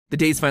The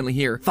day's finally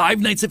here.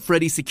 Five Nights at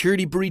Freddy's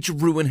Security Breach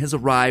Ruin has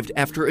arrived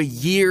after a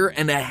year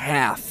and a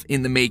half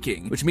in the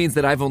making, which means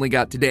that I've only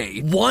got today.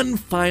 One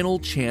final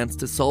chance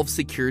to solve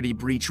Security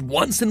Breach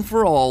once and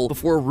for all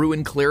before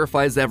Ruin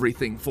clarifies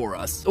everything for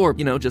us. Or,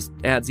 just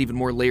adds even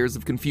more layers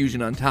of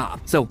confusion on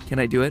top. So, can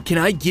I do it? Can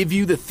I give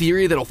you the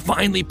theory that'll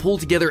finally pull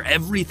together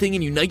everything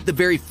and unite the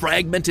very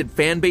fragmented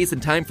fanbase in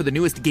time for the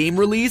newest game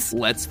release?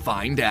 Let's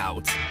find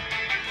out.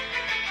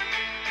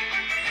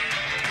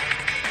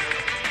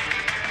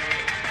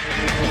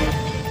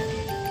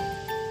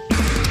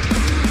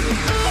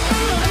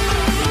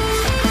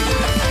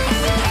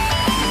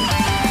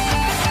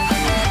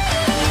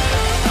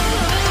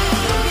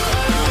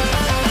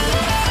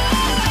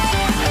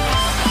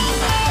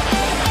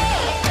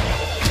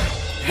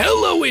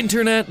 Hello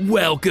Internet,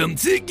 welcome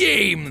to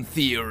Game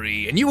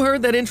Theory. And you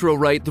heard that intro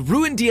right, the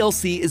Ruin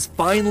DLC is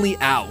finally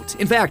out.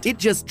 In fact, it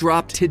just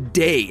dropped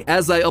today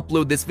as I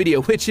upload this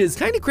video, which is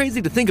kind of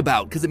crazy to think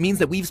about because it means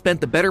that we've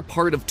spent the better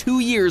part of 2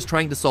 years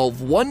trying to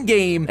solve one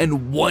game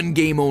and one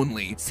game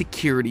only,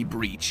 Security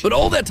Breach. But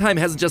all that time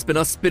hasn't just been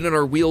us spinning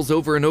our wheels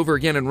over and over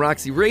again in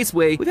Roxy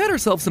Raceway, we've had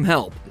ourselves some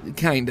help,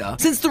 kinda.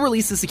 Since the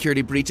release of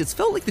Security Breach, it's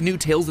felt like the new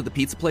Tales of the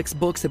Pizzaplex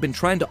books have been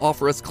trying to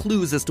offer us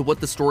clues as to what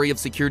the story of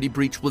Security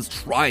Breach was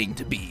trying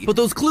to be. But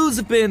those clues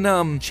have been,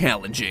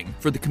 challenging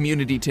for the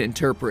community to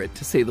interpret,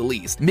 to say the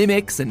least.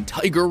 Mimics and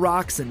Tiger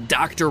Rocks and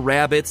Dr.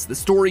 Rabbits, the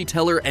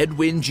storyteller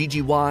Edwin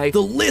GGY,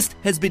 the list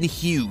has been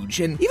huge,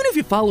 and even if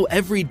you follow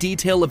every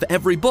detail of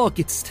every book,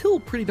 it's still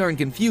pretty darn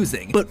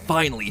confusing. But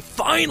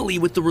finally,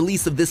 with the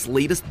release of this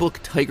latest book,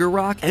 Tiger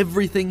Rock,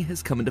 everything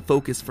has come into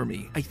focus for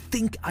me. I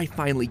think I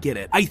finally get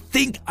it. I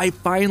think I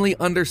finally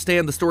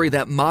understand the story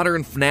that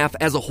modern FNAF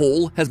as a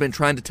whole has been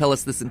trying to tell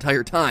us this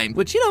entire time,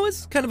 which,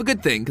 is kind of a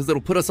good thing, because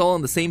it'll put us all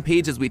on the same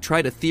page as we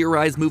try to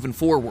theorize moving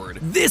forward.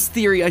 This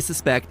theory, I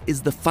suspect,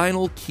 is the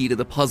final key to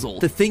the puzzle.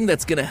 The thing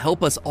that's gonna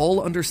help us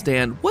all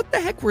understand what the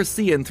heck we're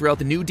seeing throughout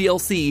the new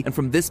DLC and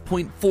from this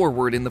point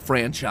forward in the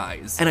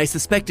franchise. And I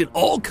suspect it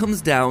all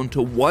comes down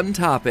to one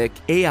topic,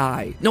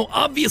 AI. Now,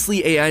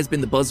 obviously AI has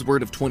been the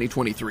buzzword of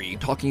 2023,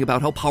 talking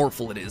about how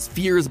powerful it is,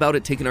 fears about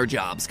it taking our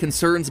jobs,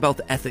 concerns about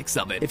the ethics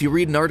of it. If you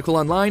read an article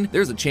online,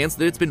 there's a chance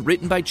that it's been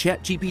written by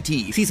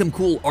ChatGPT. See some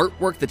cool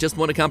artwork that just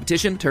won a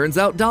competition? Turns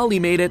out Dolly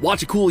made it.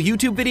 Watch a cool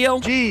YouTube video?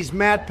 Geez,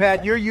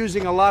 MatPat, you're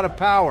using a lot of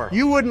power.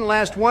 You wouldn't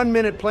last 1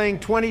 minute playing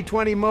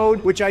 2020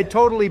 mode, which I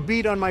totally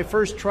beat on my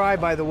first try,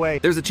 by the way.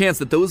 There's a chance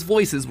that those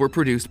voices were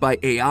produced by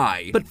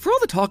AI. But for all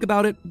the talk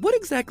about it, what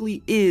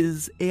exactly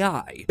is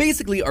AI?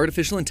 Basically,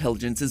 artificial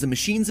intelligence is a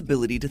machine's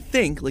ability to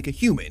think like a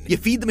human. You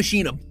feed the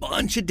machine a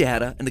bunch of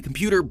data, and the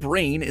computer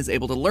brain is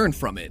able to learn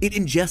from it. It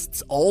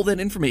ingests all that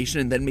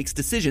information and then makes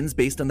decisions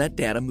based on that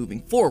data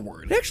moving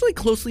forward. It actually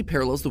closely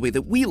parallels the way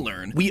that we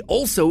learn. We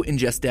also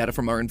ingest data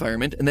from our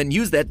environment and then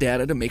use that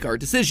data to make our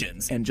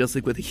decisions. And just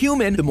like with a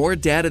human, the more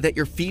data that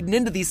you're feeding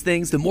into these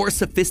things, the more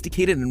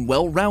sophisticated and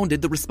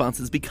well-rounded the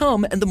responses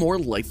become, and the more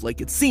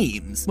lifelike it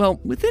seems. Well,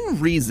 within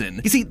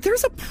reason. You see,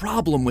 there's a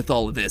problem with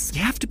all of this.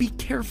 You have to be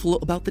careful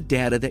about the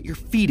data that you're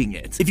feeding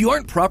it. If you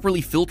aren't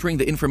properly filtering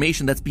the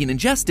information that's being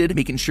ingested,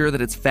 making sure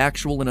that it's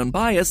factual and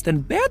unbiased, then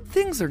bad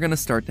things are gonna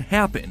start to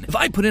happen. If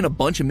I put in a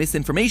bunch of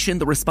misinformation,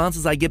 the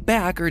responses I get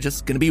back are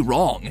just gonna be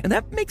wrong. And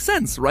that makes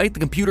sense, right? The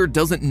computer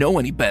doesn't know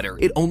any better.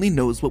 It only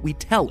knows what we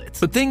tell it.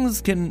 But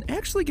things can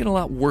actually get a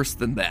lot worse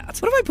than that.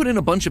 What if I put in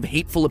a bunch of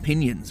hateful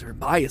opinions or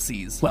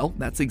biases? Well,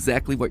 that's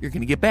exactly what you're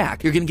gonna get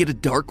back. You're gonna get a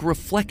dark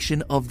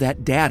reflection of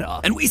that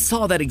data. And we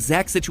saw that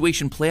exact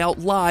situation play out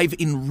live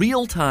in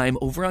real time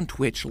over on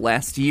Twitch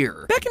last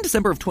year. Back in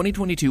December of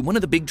 2022, one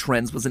of the big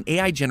trends was an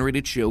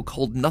AI-generated show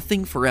called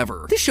Nothing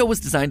Forever. This show was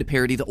designed to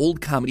parody the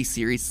old comedy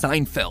series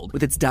Seinfeld,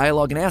 with its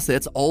dialogue and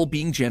assets all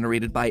being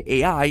generated by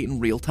AI in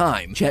real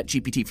time.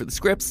 ChatGPT for the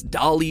scripts,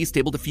 DALL-E,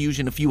 Stable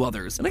Diffusion, a few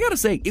others. And I gotta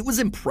say, it was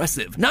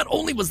impressive. Not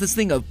only was this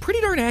thing a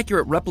pretty darn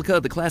accurate replica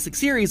of the classic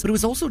series, but it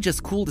was also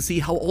just cool to see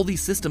how all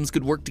these systems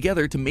could work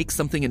together to make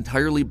something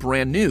entirely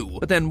brand new.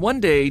 But then one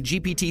day,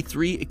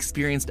 GPT-3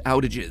 experienced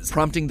outages,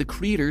 prompting the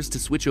creators to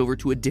switch over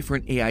to a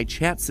different AI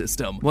chat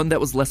system, one that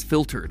was less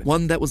filtered,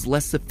 one that was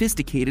less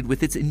sophisticated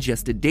with its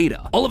ingested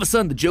data. All of a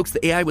sudden, the jokes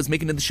the AI was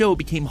making in the show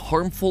became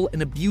harmful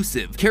and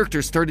abusive.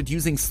 Characters started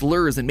using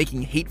slurs and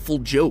making hateful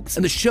jokes,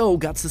 and the show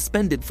got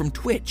suspended from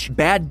Twitch.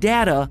 Bad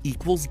data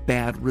equals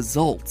bad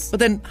results. But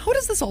then, how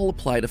does this all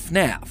apply to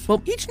FNAF?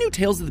 Well, each new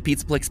Tales of the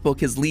Pizzaplex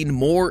book has leaned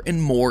more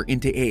and more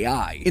into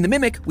AI. In the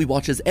Mimic, we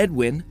watch as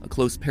Edwin, a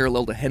close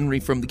parallel to Henry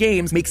from the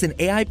games, makes an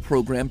AI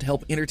program to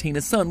help entertain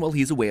his son while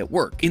he's away at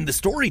work. In The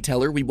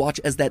Storyteller, we watch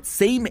as that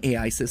same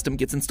AI system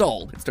gets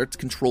installed and starts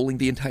controlling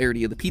the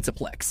entirety of the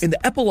Pizzaplex. In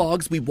the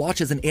epilogues, we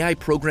watch as an AI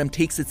program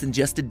takes its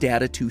ingested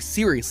data too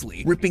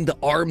seriously, ripping the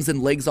arms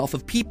and legs off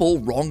of people,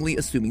 wrongly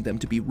assuming them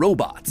to be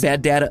robots.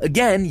 Bad data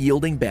again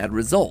yielding bad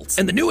results.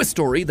 And the newest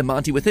story, The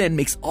Monty Within,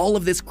 makes all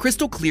of this this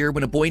crystal clear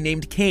when a boy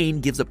named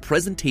Kane gives a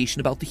presentation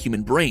about the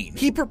human brain.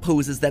 He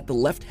proposes that the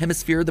left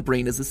hemisphere of the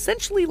brain is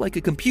essentially like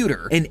a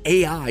computer, an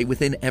AI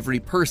within every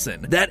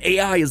person. That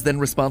AI is then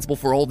responsible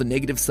for all the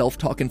negative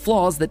self-talk and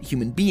flaws that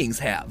human beings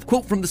have.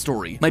 Quote from the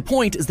story, "My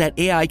point is that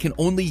AI can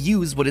only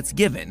use what it's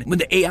given. When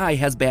the AI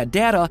has bad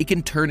data, it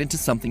can turn into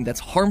something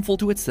that's harmful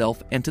to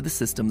itself and to the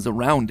systems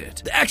around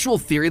it." The actual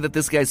theory that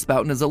this guy's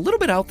spouting is a little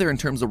bit out there in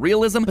terms of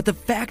realism, but the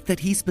fact that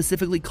he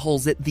specifically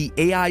calls it the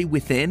AI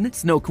within,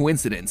 it's no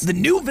coincidence.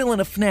 The new villain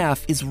of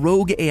FNAF is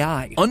rogue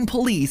AI,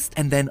 unpoliced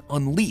and then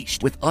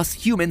unleashed, with us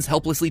humans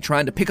helplessly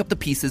trying to pick up the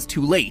pieces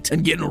too late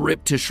and getting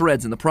ripped to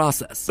shreds in the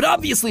process. But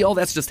obviously all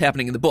that's just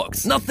happening in the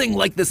books. Nothing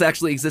like this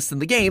actually exists in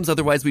the games,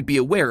 otherwise we'd be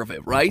aware of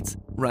it, right?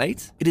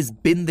 Right? It has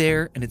been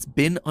there and it's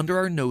been under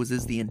our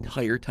noses the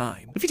entire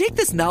time. If you take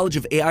this knowledge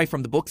of AI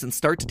from the books and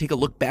start to take a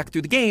look back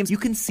through the games, you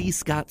can see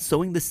Scott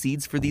sowing the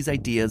seeds for these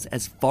ideas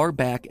as far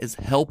back as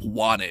Help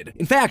wanted.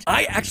 In fact,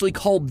 I actually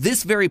called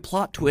this very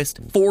plot twist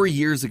 4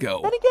 years ago.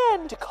 Then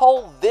again, to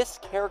call this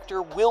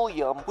character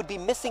William would be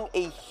missing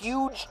a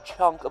huge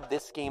chunk of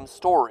this game's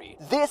story.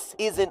 This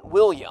isn't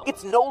William.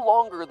 It's no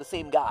longer the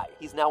same guy.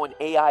 He's now an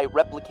AI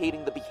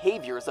replicating the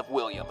behaviors of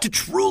William. To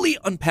truly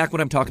unpack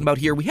what I'm talking about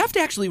here, we have to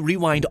actually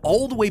rewind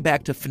all the way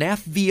back to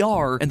FNAF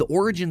VR and the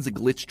origins of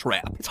Glitch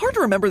Trap. It's hard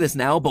to remember this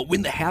now, but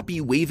when the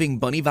happy waving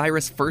bunny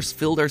virus first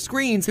filled our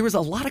screens, there was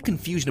a lot of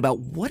confusion about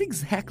what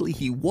exactly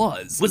he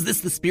was. Was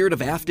this the spirit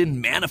of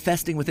Afton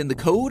manifesting within the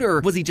code,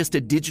 or was he just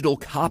a digital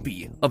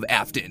copy of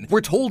Afton?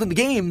 We're told in the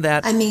game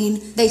that... I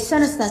mean, they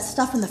sent us that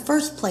stuff in the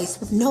first place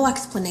with no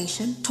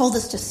explanation, told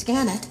us to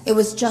scan it. It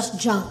was just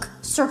junk,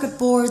 circuit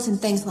boards and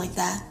things like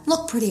that.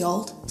 Looked pretty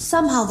old.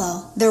 Somehow,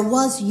 though, there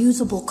was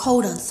usable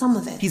code on some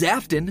of it. He's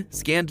Afton,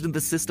 scanned into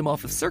the system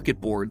off of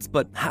circuit boards,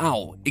 but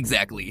how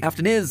exactly?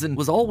 Afton is and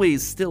was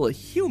always still a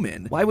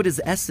human. Why would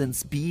his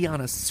essence be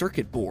on a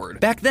circuit board?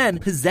 Back then,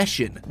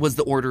 possession was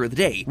the order of the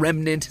day.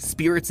 Remnant,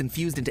 spirits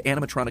infused into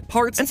animatronic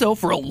parts, and so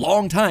for a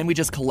long time we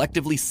just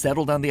collectively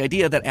settled on the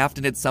idea that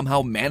Afton had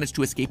somehow managed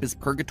to escape his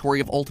purgatory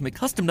of Ultimate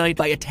Custom Night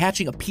by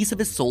attaching a piece of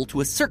his soul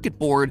to a circuit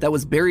board that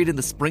was buried in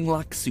the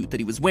spring-lock suit that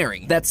he was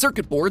wearing. That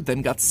circuit board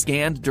then got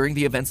scanned during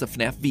the events of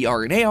FNAF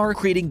VR and AR,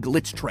 creating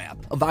Glitch Trap,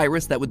 a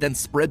virus that would then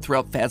spread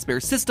throughout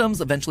Fazbear's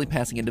systems, eventually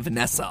passing into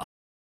Vanessa.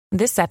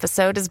 This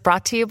episode is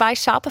brought to you by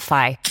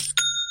Shopify.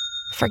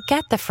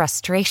 Forget the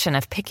frustration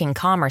of picking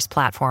commerce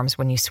platforms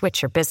when you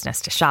switch your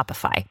business to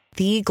Shopify,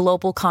 the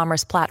global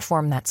commerce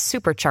platform that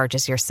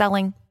supercharges your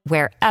selling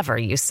wherever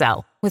you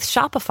sell. With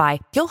Shopify,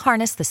 you'll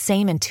harness the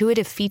same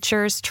intuitive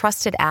features,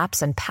 trusted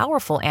apps, and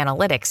powerful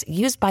analytics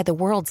used by the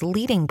world's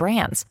leading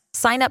brands.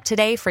 Sign up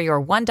today for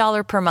your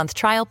 $1 per month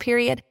trial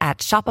period at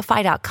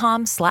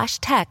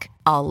shopify.com/tech,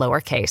 all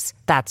lowercase.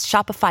 That's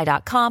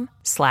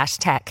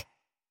shopify.com/tech.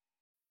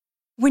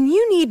 When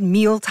you need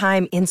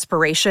mealtime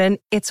inspiration,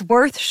 it's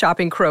worth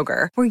shopping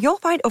Kroger, where you'll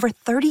find over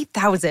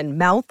 30,000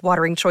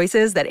 mouth-watering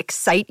choices that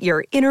excite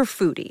your inner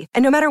foodie.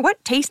 And no matter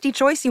what tasty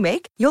choice you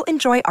make, you'll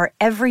enjoy our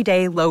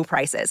everyday low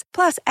prices,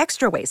 plus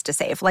extra ways to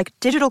save, like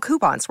digital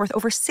coupons worth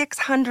over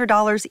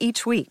 $600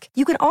 each week.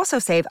 You can also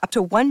save up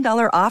to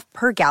 $1 off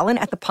per gallon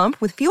at the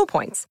pump with fuel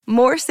points.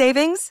 More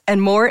savings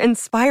and more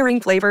inspiring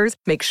flavors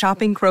make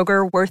shopping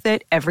Kroger worth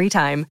it every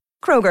time.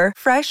 Kroger,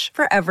 fresh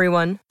for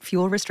everyone.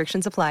 Fuel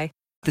restrictions apply.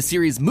 The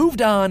series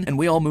moved on, and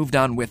we all moved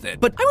on with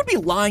it. But I would be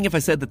lying if I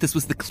said that this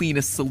was the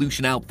cleanest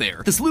solution out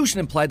there. The solution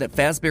implied that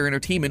Fazbear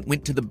Entertainment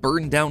went to the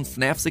burned-down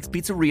FNAF 6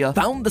 pizzeria,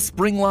 found the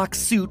spring-lock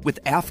suit with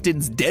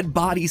Afton's dead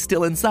body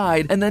still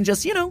inside, and then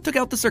just, took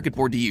out the circuit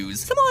board to use.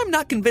 Somehow I'm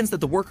not convinced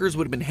that the workers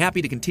would have been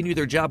happy to continue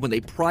their job when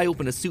they pry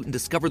open a suit and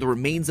discover the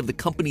remains of the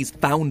company's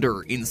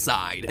founder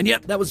inside. And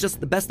yet, that was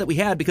just the best that we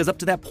had, because up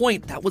to that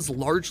point, that was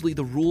largely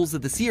the rules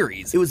of the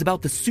series. It was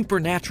about the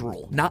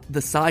supernatural, not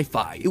the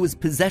sci-fi. It was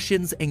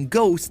possessions and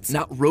ghosts,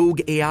 not rogue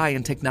AI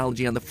and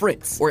technology on the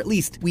fritz. Or at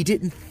least, we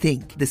didn't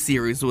think the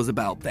series was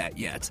about that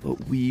yet.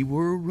 But we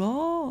were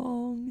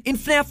wrong. In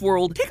FNAF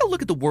World, take a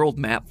look at the world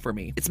map for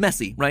me. It's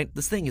messy, right?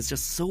 This thing is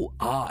just so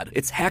odd.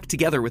 It's hacked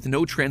together with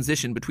no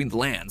transition between the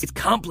lands. It's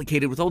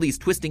complicated with all these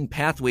twisting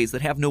pathways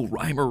that have no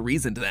rhyme or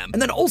reason to them.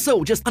 And then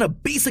also, just on a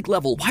basic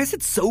level, why is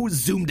it so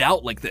zoomed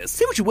out like this?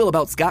 Say what you will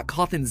about Scott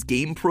Cawthon's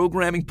game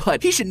programming,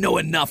 but he should know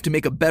enough to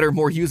make a better,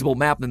 more usable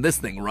map than this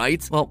thing,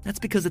 right? Well, that's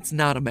because it's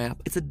not a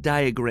map. It's a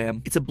diagram.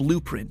 It's a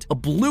blueprint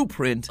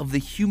of the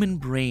human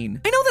brain.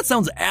 I know that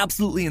sounds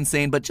absolutely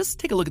insane, but just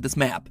take a look at this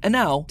map. And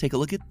now, take a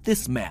look at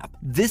this map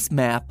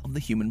of the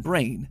human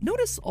brain.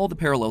 Notice all the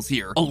parallels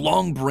here. A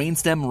long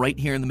brainstem right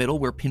here in the middle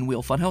where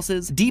Pinwheel Funhouse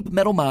is, deep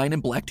metal mine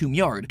and Black Tomb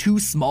Yard. Two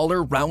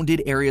smaller,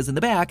 rounded areas in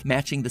the back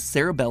matching the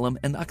cerebellum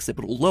and the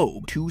occipital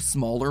lobe. Two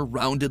smaller,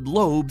 rounded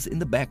lobes in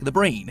the back of the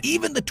brain.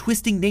 Even the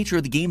twisting nature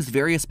of the game's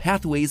various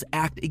pathways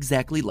act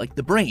exactly like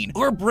the brain.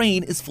 Our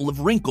brain is full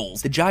of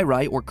wrinkles, the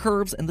gyri or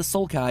curves, and the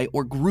sulci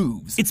or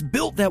grooves. It's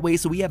built that way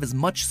so we have as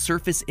much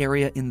surface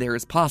area in there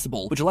as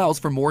possible, which allows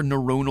for more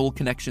neuronal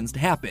connections to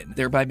happen,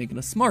 thereby making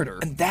us smarter.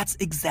 And And that's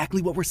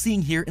exactly what we're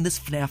seeing here in this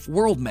FNAF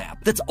world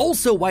map. That's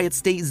also why it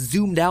stays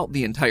zoomed out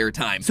the entire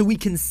time, so we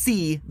can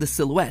see the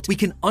silhouette. We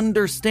can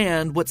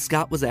understand what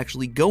Scott was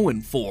actually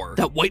going for.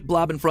 That white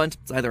blob in front,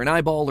 it's either an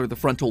eyeball or the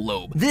frontal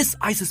lobe. This,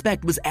 I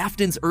suspect, was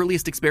Afton's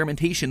earliest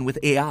experimentation with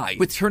AI,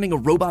 with turning a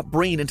robot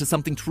brain into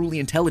something truly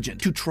intelligent,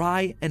 to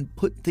try and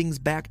put things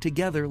back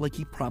together like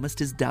he promised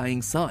his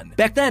dying son.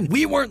 Back then,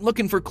 we weren't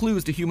looking for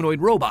clues to humanoid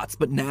robots,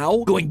 but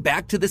now, going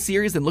back to the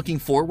series and looking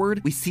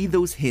forward, we see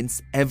those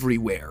hints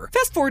everywhere.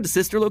 Fast forward to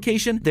Sister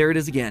Location, there it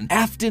is again.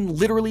 Afton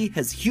literally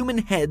has human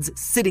heads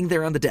sitting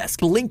there on the desk,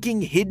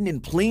 blinking, hidden in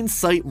plain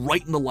sight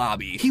right in the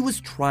lobby. He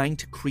was trying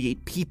to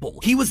create people.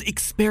 He was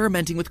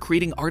experimenting with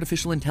creating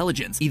artificial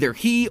intelligence. Either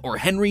he or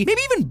Henry,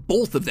 maybe even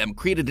both of them,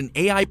 created an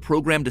AI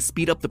program to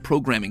speed up the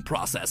programming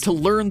process, to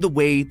learn the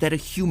way that a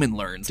human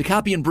learns, to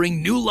copy and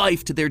bring new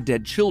life to their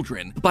dead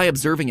children. But by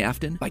observing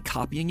Afton, by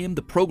copying him,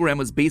 the program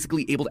was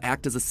basically able to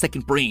act as a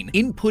second brain.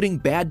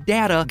 Inputting bad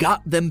data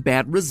got them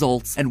bad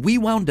results, and we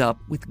wound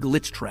up with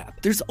Glitch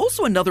Trap. There's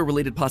also another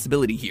related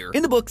possibility here.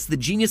 In the books, the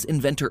genius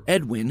inventor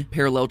Edwin,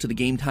 parallel to the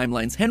game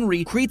timeline's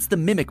Henry, creates the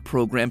Mimic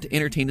program to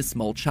entertain a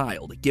small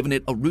child, giving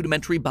it a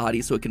rudimentary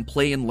body so it can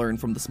play and learn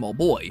from the small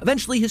boy.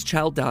 Eventually, his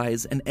child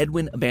dies, and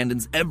Edwin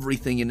abandons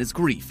everything in his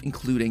grief,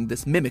 including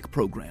this Mimic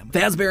program.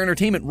 Fazbear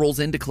Entertainment rolls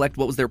in to collect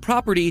what was their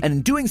property, and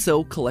in doing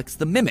so, collects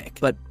the Mimic,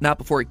 but not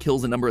before it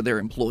kills a number of their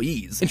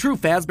employees. In true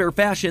Fazbear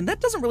fashion,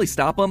 that doesn't really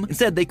stop them.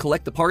 Instead, they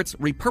collect the parts,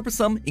 repurpose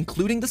them,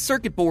 including the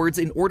circuit boards,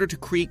 in order to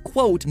create,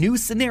 quote, new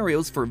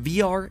scenarios for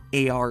VR,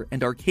 AR,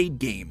 and arcade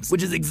games,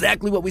 which is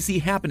exactly what we see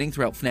happening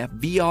throughout FNAF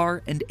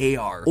VR and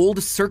AR.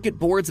 Old circuit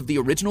boards of the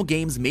original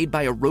games made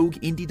by a rogue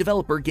indie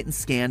developer getting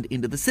scanned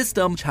into the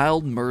system,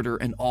 child murder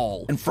and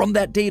all. And from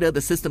that data,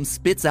 the system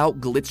spits out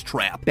Glitch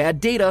Trap. Bad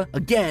data,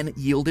 again,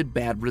 yielded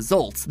bad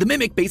results. The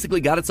Mimic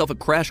basically got itself a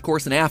crash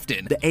course in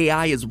Afton. The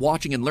AI is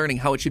watching and learning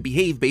how it should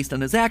behave based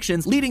on his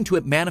actions, leading to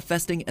it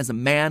manifesting as a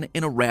man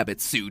in a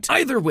rabbit suit.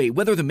 Either way,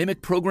 whether the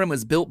Mimic program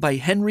was built by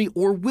Henry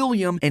or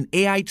William, an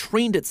AI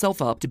trained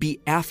itself up to be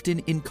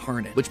Afton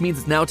incarnate, which means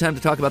it's now time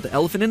to talk about the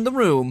elephant in the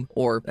room,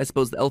 or I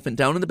suppose the elephant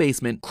down in the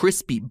basement,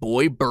 Crispy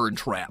Boy Burn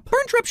Trap.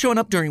 Burn Trap showing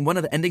up during one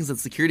of the endings of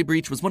Security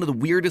Breach was one of the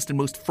weirdest and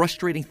most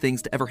frustrating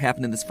things to ever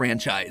happen in this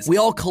franchise. We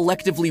all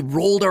collectively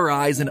rolled our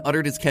eyes and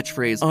uttered his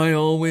catchphrase, "I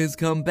always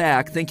come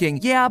back," thinking,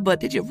 yeah, but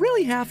did you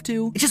really have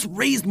to? It just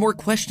raised more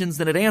questions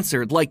than it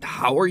answered, like,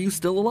 how are you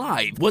still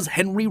alive? Was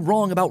Henry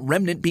wrong about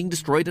Remnant being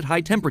destroyed at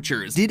high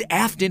temperatures? Did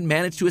Afton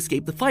manage to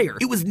escape the fire?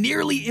 It was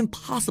nearly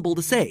impossible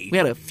to say. We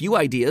had a few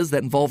ideas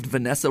that involved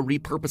Vanessa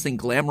repurposing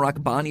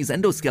Glamrock Bonnie's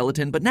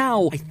endoskeleton, but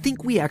now I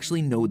think we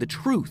actually know the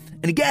truth.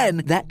 And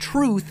again, that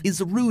truth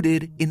is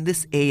rooted in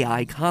this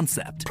AI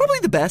concept. Probably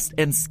the best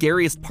and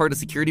scariest part of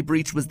Security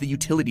Breach was the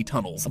utility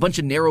tunnels, a bunch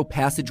of narrow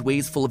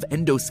passageways full of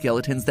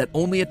endoskeletons that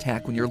only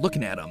attack when you're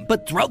looking at them.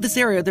 But throughout this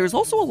area, there's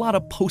also a lot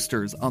of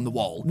posters on the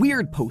wall.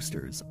 Weird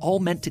posters, all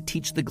meant to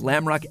teach the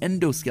Glamrock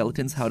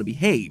endoskeletons how to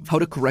behave, how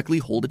to correctly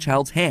hold a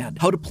child's hand,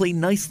 how to play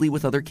nicely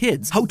with other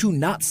kids, how to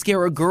not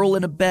scare a girl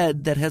in a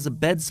bed that has a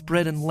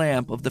bedspread and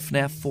lamp of the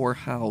FNAF 4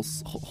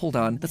 house. Hold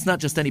on, that's not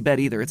just any bed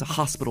either, it's a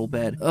hospital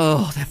bed.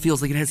 Oh, that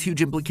feels like it has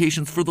huge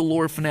implications for the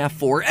lore of FNAF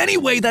 4.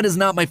 Anyway, that is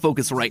not my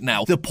focus right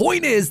now. The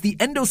point is, the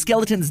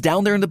endoskeletons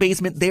down there in the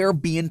basement, they're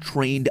being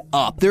trained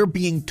up. They're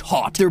being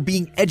taught. They're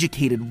being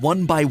educated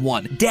one by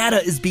one.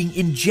 Data is being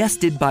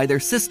ingested by their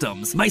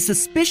systems. My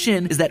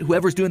suspicion is that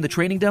whoever's doing the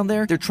training down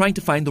there, they're trying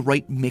to find the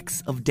right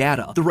mix of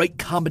data, the right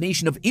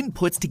combination of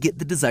inputs to get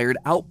the desired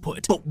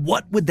output. But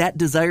what would that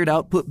desired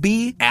output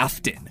be?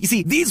 Afton. You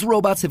see, these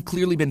robots have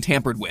clearly been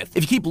tampered with.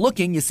 If you keep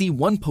looking, you see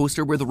one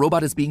poster where the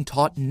robot is being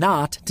taught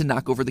not to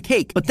knock over the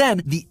cake. But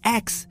then the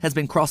X has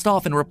been crossed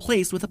off and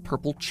replaced with a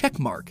purple check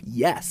mark.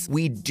 Yes,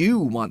 we do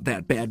want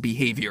that bad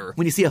behavior.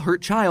 When you see a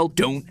hurt child,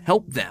 don't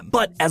help them.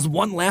 But as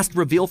one last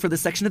reveal for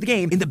this section of the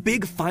game, in the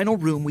big final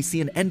room, we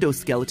see an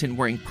endoskeleton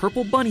wearing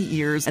purple bunny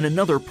ears and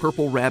another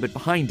purple rabbit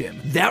behind him.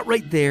 That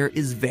right there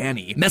is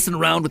Vanny, messing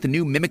around with the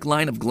new Mimic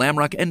line of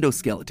Glamrock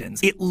endoskeletons.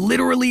 It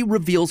literally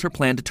reveals her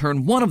plan to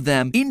turn one of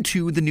them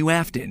into the new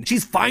Afton.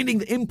 She's finding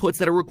the inputs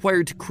that are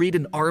required to create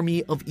an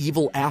army of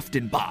evil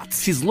Afton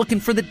bots. She's looking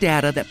for the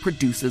data that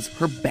produces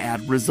her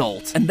bad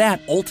results. And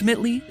that,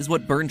 ultimately, is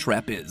what Burn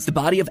Trap is. The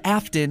body of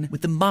Afton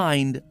with the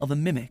mind of a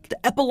Mimic.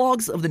 The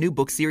epilogues of the new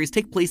book series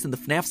take place in the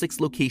FNAF 6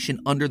 location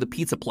under the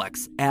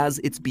Pizzaplex as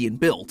it's being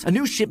built. A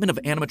new shipment of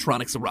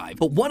animatronics arrive,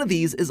 but one of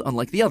these is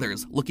unlike the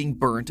others, looking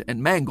burnt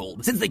and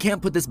mangled. Since they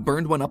can't put this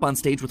burned one up on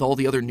stage with all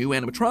the other new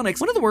animatronics,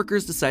 one of the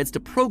workers decides to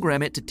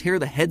program it to tear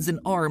the heads and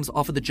arms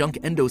off of the junk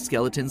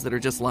endoskeletons that are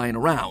just lying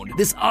around.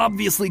 This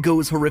obviously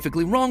goes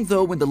horrifically wrong,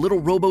 though, when the little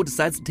robo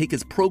decides to take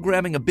his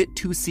programming a bit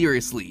too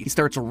seriously. He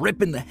starts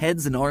ripping the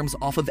heads and arms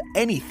off of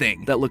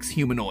anything that looks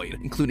humanoid,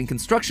 including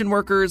construction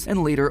workers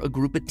and later a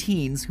group of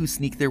teens who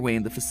sneak their way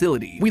in the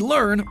facility. We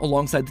learn,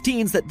 alongside the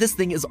teens, that this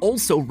thing is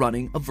also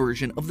running a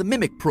version of the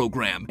Mimic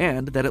program,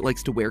 and that it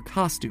likes to wear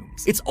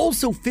costumes. It's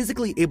also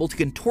physically able to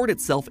contort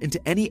itself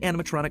into any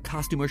animatronic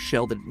costume or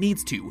shell that it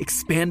needs to,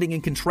 expanding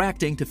and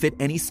contracting to fit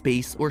any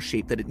space or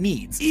shape that it needs.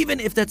 needs, even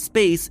if that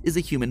space is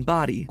a human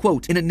body.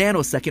 Quote, in a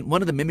nanosecond,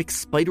 one of the mimic's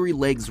spidery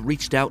legs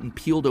reached out and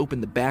peeled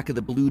open the back of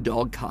the blue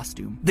dog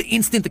costume. The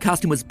instant the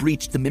costume was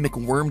breached, the mimic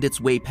wormed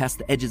its way past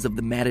the edges of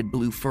the matted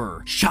blue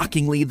fur.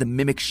 Shockingly, the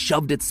mimic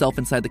shoved itself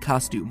inside the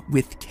costume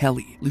with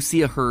Kelly.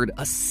 Lucia heard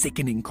a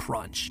sickening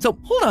crunch. So,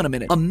 hold on a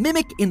minute. A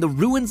mimic in the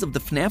ruins of the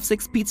FNAF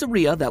 6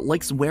 pizzeria that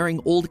likes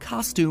wearing old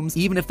costumes,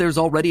 even if there's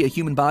already a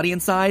human body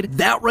inside?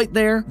 That right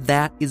there,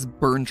 that is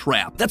Burn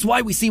Trap. That's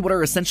why we see what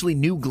are essentially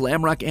new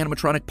glam rock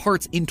animatronic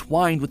parts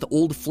entwined with the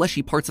old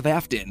fleshy parts of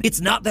Afton.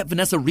 It's not that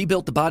Vanessa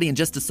rebuilt the body and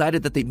just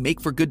decided that they'd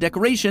make for good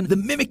decoration. The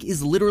mimic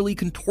is literally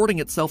contorting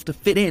itself to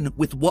fit in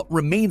with what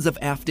remains of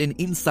Afton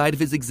inside of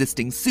his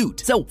existing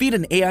suit. So, feed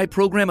an AI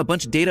program a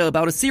bunch of data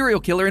about a serial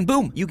killer and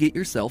boom, you get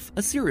yourself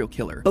a serial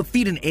killer. But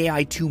feed an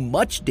AI too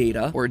much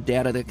data, or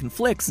data that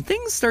conflicts,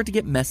 things start to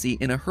get messy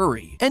in a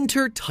hurry.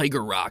 Enter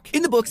Tiger Rock.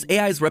 In the books,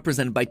 AI is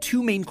represented by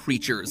two main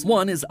creatures.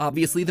 One is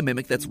obviously the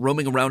mimic that's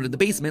roaming around in the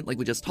basement like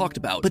we just talked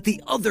about, but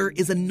the other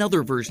is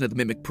another version of the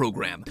mimic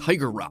program,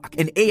 Tiger Rock,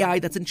 an AI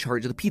that's in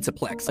charge of the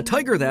Pizzaplex. A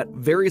tiger that,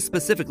 very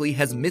specifically,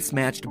 has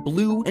mismatched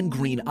blue and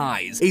green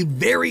eyes. A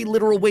very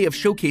literal way of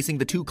showcasing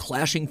the two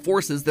clashing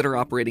forces that are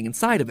operating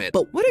inside of it.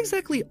 But what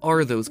exactly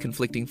are those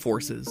conflicting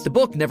forces? The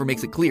book never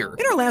makes it clear.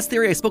 In our last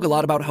theory, I spoke a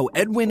lot about how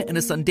Edwin and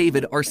his son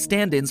David are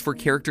stand-ins for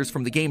characters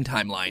from the game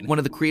timeline. One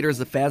of the creators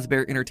of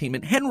Fazbear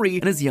Entertainment, Henry,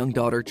 and his young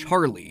daughter,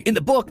 Charlie. In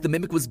the book, the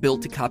mimic was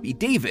built to copy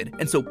David,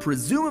 and so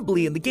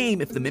presumably in the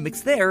game, if the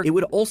mimic's there, it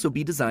would also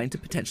be designed to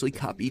potentially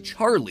copy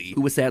Charlie,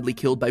 who was sadly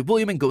killed by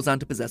William and goes on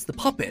to possess the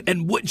puppet.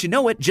 And wouldn't you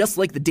know it, just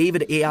like the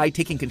David AI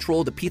taking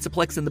control of the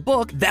Pizzaplex in the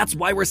book, that's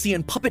why we're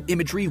seeing puppet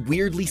imagery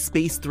weirdly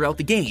spaced throughout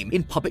the game,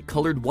 in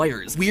puppet-colored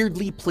wires,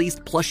 weirdly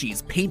placed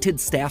plushies, painted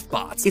staff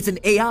bots. It's an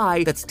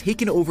AI that's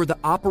taken over the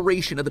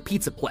operation of the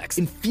Pizzaplex,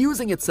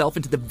 infusing itself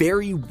into the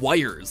very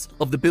wires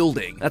of the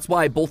building. That's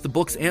why both the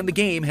books and the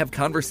game have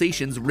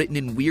conversations written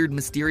in weird,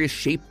 mysterious,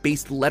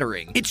 shape-based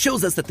lettering. It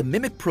shows us that the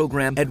mimic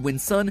program,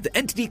 Edwin's son, the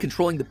entity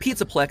controlling the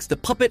Pizzaplex, the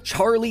puppet,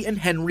 Charlie, and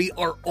Henry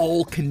are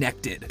all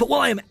connected. But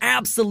while I am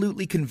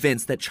absolutely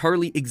convinced that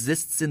Charlie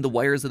exists in the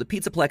wires of the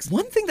Pizzaplex,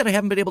 one thing that I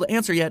haven't been able to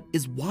answer yet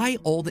is why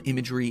all the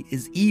imagery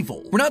is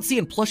evil. We're not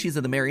seeing plushies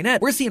of the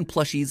marionette, we're seeing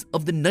plushies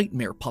of the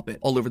nightmare puppet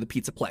all over the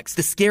Pizzaplex,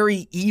 the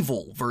scary,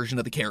 evil version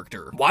of the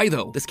character. Why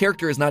though? This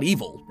character is not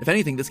evil. If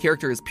anything, this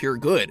character is pure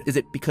good. Is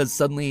it because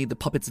suddenly the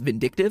puppet's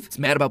vindictive? It's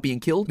mad about being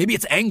killed? Maybe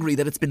it's angry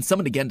that it's been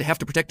summoned again to have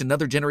to protect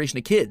another generation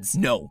of kids.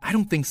 No, I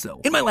don't think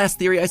so. In my last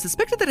theory, I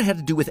suspected that it had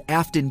to do with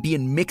Afton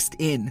being mixed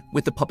in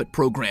with the puppet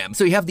program.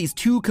 So you have these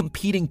two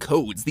competing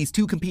codes, these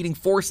two competing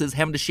forces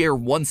having to share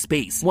one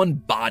space, one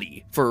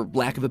body, for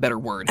lack of a better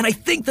word. And I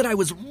think that I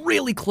was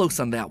really close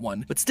on that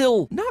one, but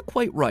still not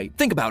quite right.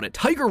 Think about it.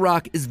 Tiger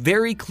Rock is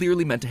very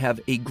clearly meant to have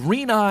a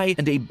green eye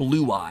and a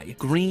blue eye.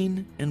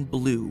 Green and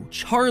blue.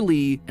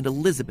 Charlie and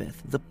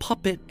Elizabeth, the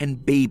puppet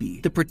and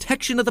baby. The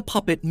protection of the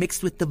puppet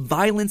mixed with the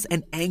violence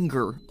and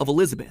anger of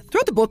Elizabeth.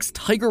 Throughout the books,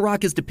 Tiger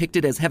Rock is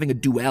depicted as having a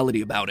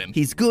duality about him.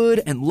 He's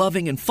good and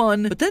loving and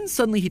fun, but then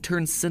suddenly he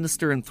turns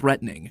sinister and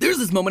threatening. There's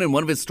this moment in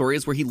one of his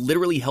stories where he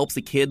literally helps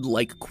a kid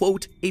like,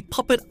 quote, a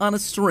puppet on a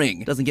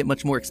string. Doesn't get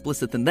much more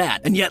explicit than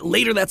that. And yet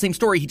later that same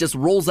story, he just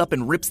rolls up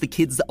and rips the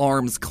kid's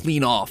arms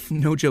clean off.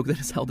 No joke, that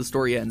is how the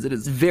story ends. It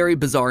is very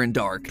bizarre and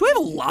dark. Do I have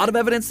a lot of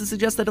evidence to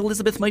suggest that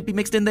Elizabeth might be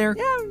mixed in there?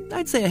 Yeah,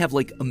 I'd say I have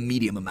like a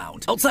medium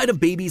amount. Outside of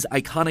Baby's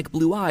iconic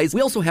blue eyes,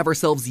 we also have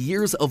ourselves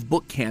years of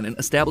book canon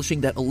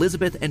establishing that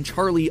Elizabeth and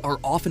Charlie are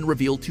often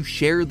revealed to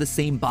share the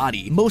same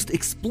body, most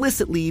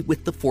explicitly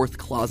with the Fourth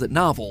Closet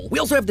novel. We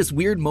also have this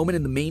weird moment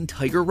in the main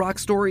Tiger Rock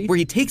story where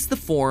he takes the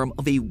form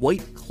of a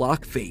white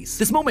clock face.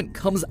 This moment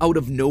comes out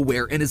of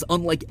nowhere and is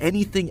unlike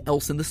anything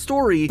else in the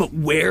story, but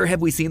where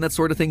have we seen that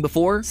sort of thing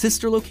before?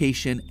 Sister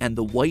Location and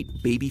the white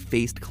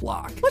baby-faced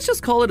clock. Let's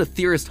just call it a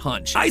theorist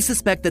hunch. I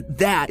suspect that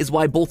that is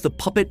why both the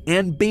puppet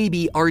and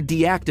baby are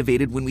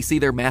deactivated when we see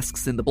their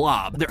masks in the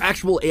blob. Their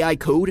actual AI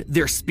code,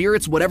 their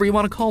spirits, whatever you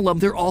want to call them,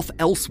 they're off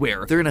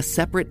elsewhere. They're in a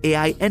separate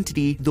AI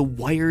entity, the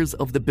wires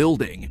of the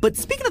building. But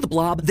speaking of the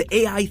blob, the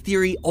AI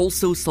theory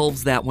also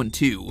solves that one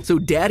too. So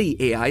Daddy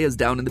AI is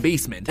down in the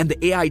basement, and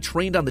the AI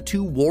trained on the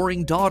two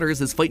warring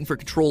daughters is fighting for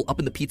control up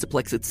in the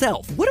Pizzaplex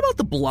itself. What about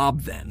the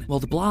blob then? Well,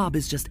 the blob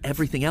is just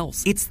everything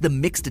else. It's the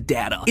mixed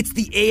data. It's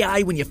the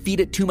AI when you feed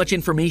it too much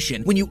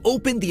information. When you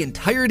open the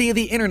entirety of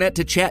the internet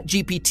to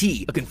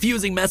ChatGPT, a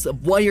confusing mess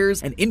of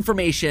wires and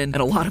information and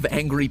a lot of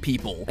angry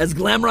people. As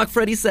Glamrock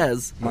Freddy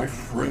says, my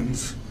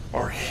friends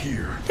are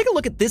here. Take a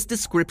look at this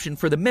description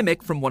for the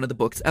mimic from one of the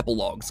book's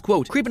epilogues.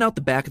 Quote, creeping out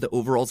the back of the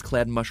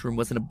overalls-clad mushroom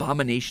was an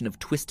abomination of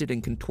twisted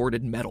and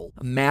contorted metal.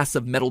 A mass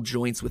of metal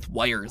joints with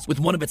wires, with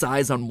one of its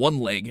eyes on one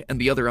leg and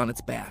the other on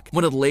its back.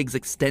 One of the legs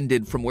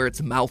extended from where its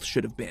mouth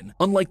should have been.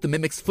 Unlike the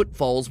mimic's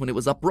footfalls when it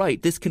was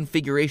upright, this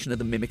configuration of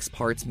the mimic's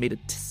parts made a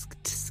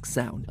tisk-tisk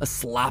sound, a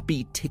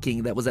sloppy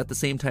ticking that was at the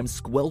same time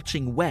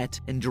squelching wet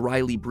and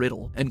dryly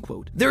brittle, end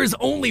quote. There is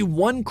only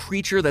one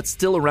creature that's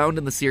still around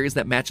in the series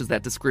that matches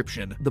that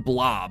description, the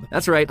Blob.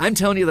 That's right, I'm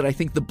telling you that I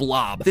think the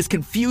Blob, this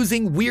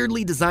confusing,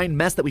 weirdly designed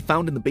mess that we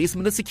found in the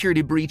basement of the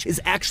security breach,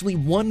 is actually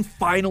one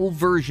final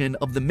version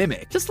of the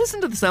Mimic. Just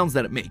listen to the sounds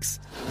that it makes.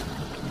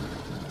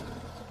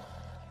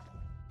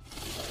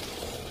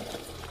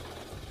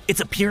 Its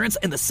appearance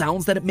and the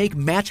sounds that it make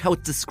match how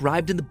it's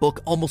described in the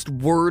book almost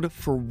word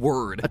for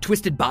word. A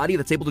twisted body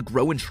that's able to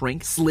grow and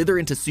shrink, slither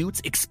into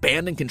suits,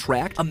 expand and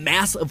contract, a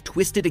mass of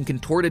twisted and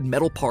contorted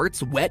metal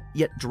parts, wet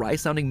yet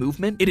dry-sounding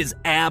movement. It is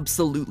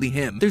absolutely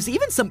him. There's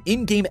even some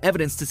in-game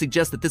evidence to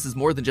suggest that this is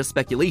more than just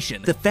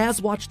speculation. The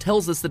Fazwatch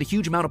tells us that a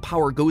huge amount of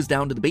power goes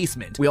down to the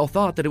basement. We all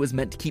thought that it was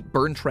meant to keep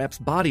Burntrap's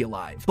body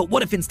alive. But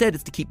what if instead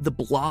it's to keep the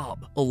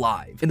Blob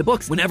alive? In the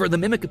books, whenever the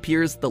Mimic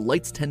appears, the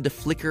lights tend to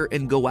flicker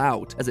and go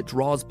out as it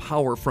draws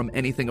power from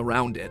anything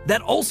around it.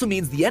 That also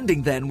means the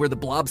ending then, where the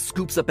Blob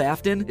scoops up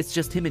Afton, it's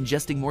just him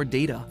ingesting more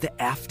data. The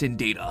Afton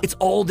data. It's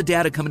all the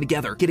data coming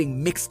together,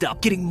 getting mixed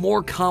up, getting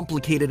more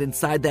complicated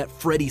inside that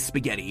Freddy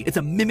spaghetti. It's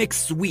a Mimic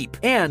sweep.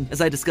 And, as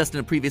I discussed in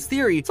a previous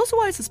theory, it's also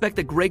why I suspect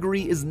that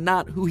Gregory is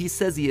not who he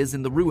says he is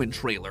in the Ruin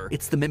trailer.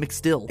 It's the Mimic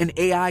still. An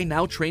AI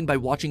now trained by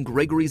watching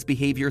Gregory's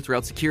behavior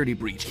throughout Security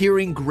Breach,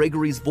 hearing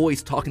Gregory's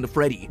voice talking to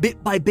Freddy.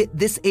 Bit by bit,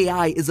 this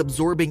AI is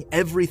absorbing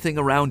everything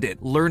around it,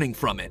 learning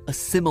from it,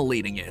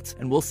 assimilating it.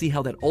 And we'll see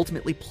how that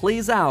ultimately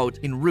plays out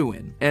in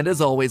Ruin. And as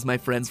always, my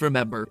friends,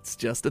 remember, it's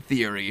just a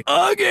theory.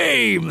 A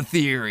game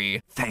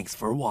theory! Thanks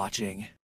for watching.